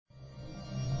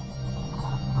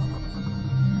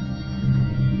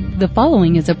The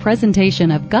following is a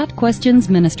presentation of Got Questions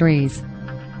Ministries.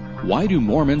 Why do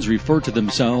Mormons refer to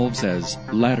themselves as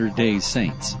Latter-day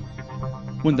Saints?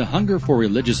 When the hunger for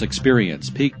religious experience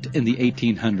peaked in the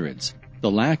 1800s, the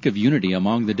lack of unity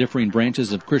among the differing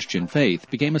branches of Christian faith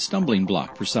became a stumbling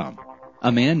block for some.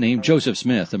 A man named Joseph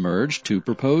Smith emerged to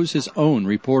propose his own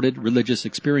reported religious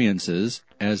experiences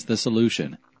as the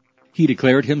solution. He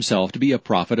declared himself to be a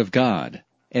prophet of God.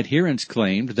 Adherents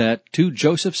claimed that to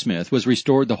Joseph Smith was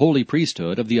restored the holy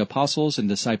priesthood of the apostles and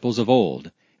disciples of old.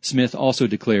 Smith also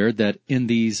declared that in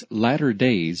these latter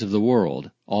days of the world,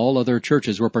 all other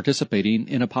churches were participating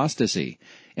in apostasy,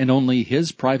 and only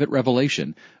his private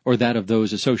revelation, or that of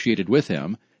those associated with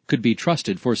him, could be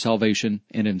trusted for salvation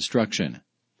and instruction.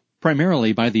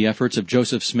 Primarily by the efforts of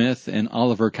Joseph Smith and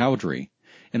Oliver Cowdery,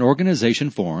 an organization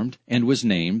formed and was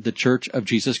named the Church of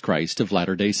Jesus Christ of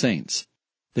Latter-day Saints.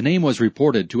 The name was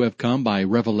reported to have come by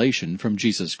revelation from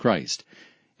Jesus Christ.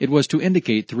 It was to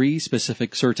indicate three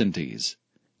specific certainties.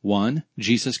 1.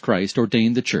 Jesus Christ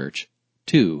ordained the church.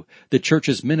 2. The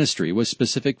church's ministry was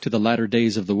specific to the latter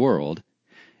days of the world.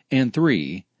 And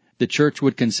 3. The church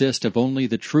would consist of only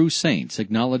the true saints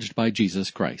acknowledged by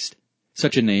Jesus Christ.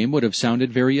 Such a name would have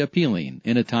sounded very appealing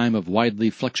in a time of widely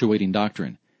fluctuating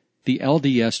doctrine. The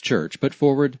LDS Church put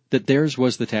forward that theirs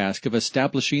was the task of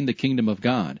establishing the kingdom of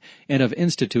God and of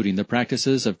instituting the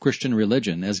practices of Christian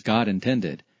religion as God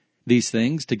intended. These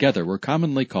things together were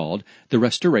commonly called the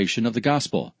restoration of the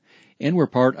gospel, and were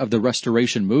part of the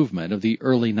restoration movement of the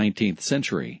early 19th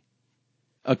century.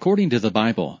 According to the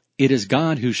Bible, it is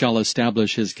God who shall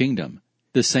establish his kingdom.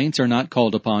 The saints are not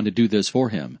called upon to do this for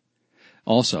him.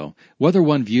 Also, whether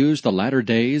one views the latter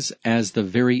days as the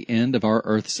very end of our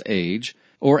earth's age,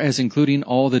 or as including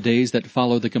all the days that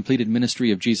follow the completed ministry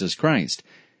of Jesus Christ,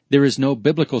 there is no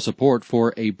biblical support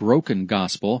for a broken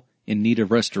gospel in need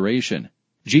of restoration.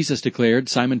 Jesus declared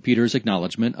Simon Peter's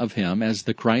acknowledgement of him as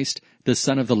the Christ, the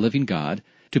Son of the living God,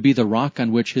 to be the rock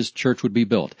on which his church would be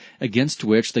built, against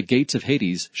which the gates of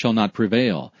Hades shall not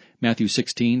prevail. Matthew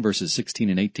 16, verses 16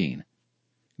 and 18.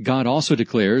 God also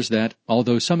declares that,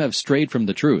 although some have strayed from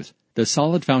the truth, the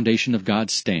solid foundation of God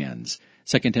stands.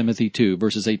 2 Timothy 2,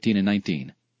 verses 18 and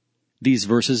 19. These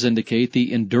verses indicate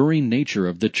the enduring nature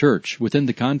of the church within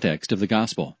the context of the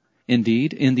gospel.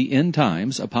 Indeed, in the end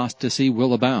times, apostasy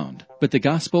will abound, but the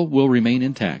gospel will remain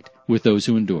intact with those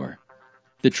who endure.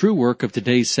 The true work of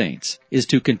today's saints is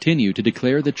to continue to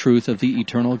declare the truth of the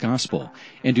eternal gospel,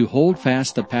 and to hold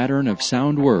fast the pattern of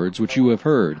sound words which you have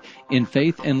heard, in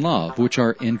faith and love which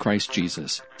are in Christ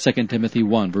Jesus. 2 Timothy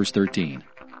 1, verse 13.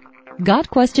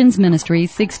 Got Questions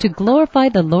Ministries seeks to glorify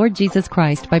the Lord Jesus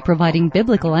Christ by providing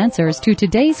biblical answers to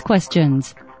today's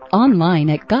questions. Online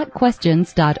at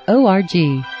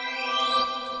gotquestions.org.